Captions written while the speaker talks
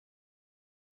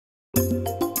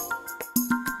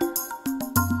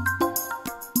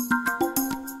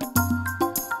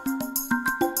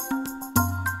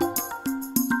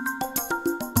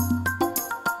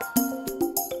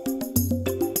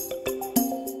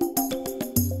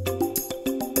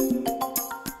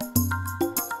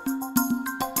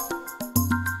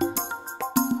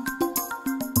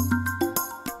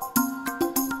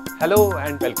Hello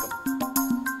and welcome.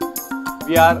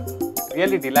 We are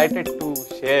really delighted to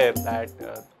share that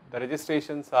the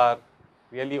registrations are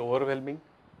really overwhelming.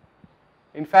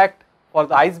 In fact, for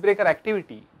the icebreaker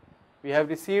activity, we have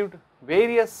received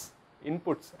various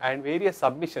inputs and various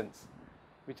submissions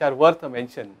which are worth a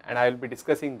mention, and I will be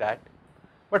discussing that.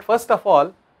 But first of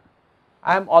all,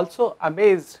 I am also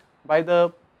amazed by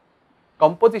the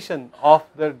composition of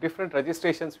the different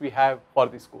registrations we have for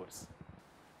this course.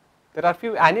 There are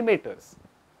few animators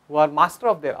who are master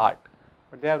of their art,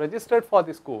 but they have registered for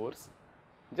this course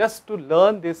just to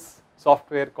learn this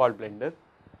software called Blender.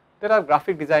 There are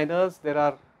graphic designers, there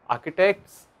are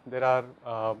architects, there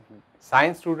are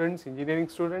science students, engineering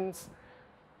students.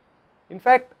 In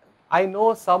fact, I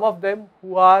know some of them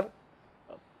who are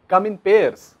come in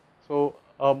pairs. So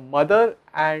a mother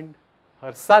and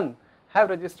her son have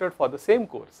registered for the same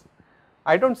course.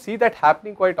 I don't see that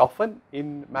happening quite often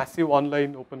in massive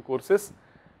online open courses,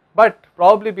 but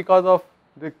probably because of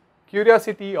the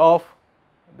curiosity of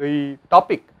the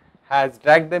topic has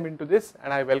dragged them into this,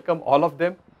 and I welcome all of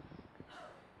them.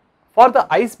 For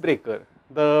the icebreaker,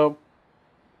 the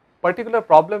particular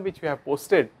problem which we have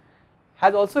posted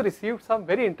has also received some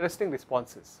very interesting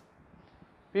responses.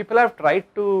 People have tried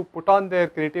to put on their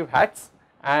creative hats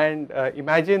and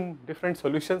imagine different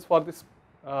solutions for this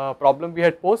problem we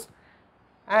had posed,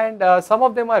 and some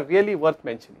of them are really worth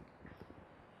mentioning.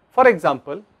 For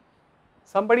example,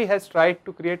 somebody has tried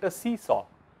to create a seesaw.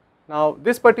 Now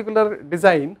this particular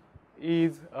design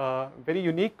is very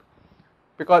unique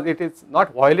because it is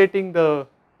not violating the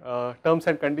terms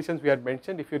and conditions we had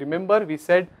mentioned. If you remember, we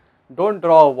said don't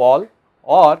draw a wall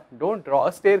or don't draw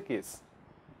a staircase.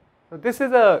 So this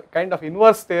is a kind of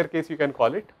inverse staircase you can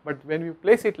call it, but when we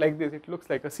place it like this, it looks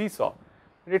like a seesaw.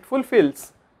 It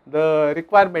fulfills the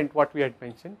requirement what we had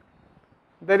mentioned.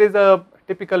 There is a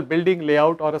typical building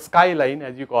layout or a skyline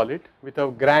as you call it, with a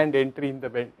grand entry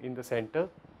in the center.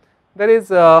 There is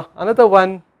another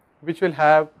one which will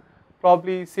have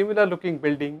probably similar looking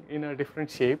building in a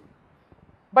different shape,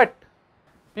 but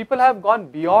people have gone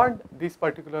beyond this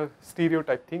particular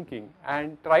stereotype thinking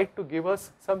and tried to give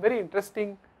us some very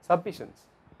interesting submissions.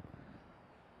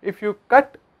 If you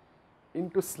cut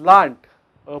into slant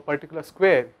a particular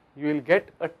square, you will get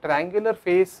a triangular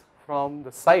face from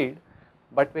the side,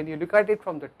 but when you look at it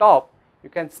from the top, you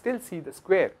can still see the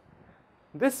square.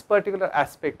 This particular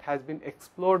aspect has been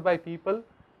explored by people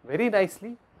very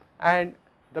nicely, and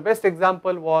the best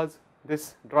example was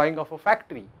this drawing of a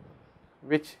factory,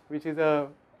 which is a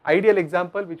ideal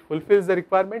example which fulfills the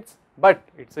requirements, but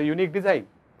it is a unique design.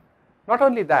 Not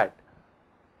only that,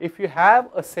 if you have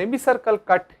a semicircle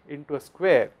cut into a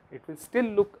square, it will still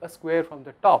look a square from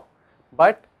the top,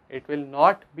 but it will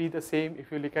not be the same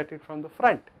if you look at it from the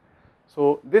front.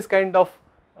 So this kind of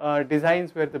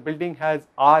designs where the building has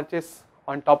arches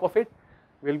on top of it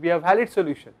will be a valid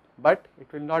solution, but it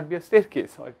will not be a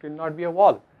staircase or it will not be a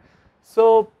wall.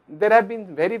 So there have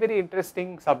been very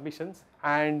interesting submissions,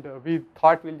 and we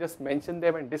thought we will just mention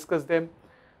them and discuss them.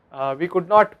 We could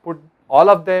not put all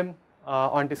of them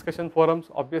on discussion forums,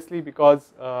 obviously,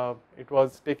 because it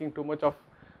was taking too much of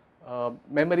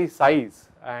memory size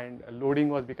and loading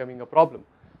was becoming a problem.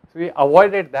 So we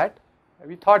avoided that.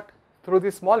 We thought through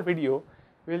this small video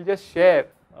we will just share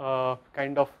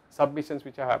kind of submissions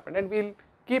which have happened, and we will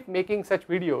keep making such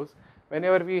videos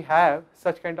whenever we have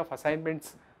such kind of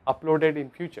assignments uploaded in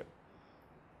future.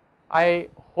 I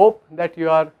hope that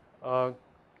you are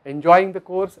enjoying the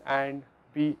course, and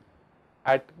we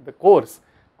at the course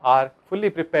are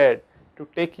fully prepared to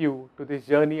take you to this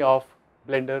journey of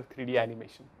Blender 3D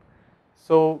animation.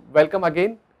 So welcome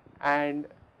again and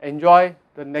enjoy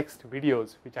the next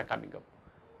videos which are coming up.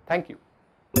 Thank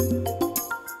you.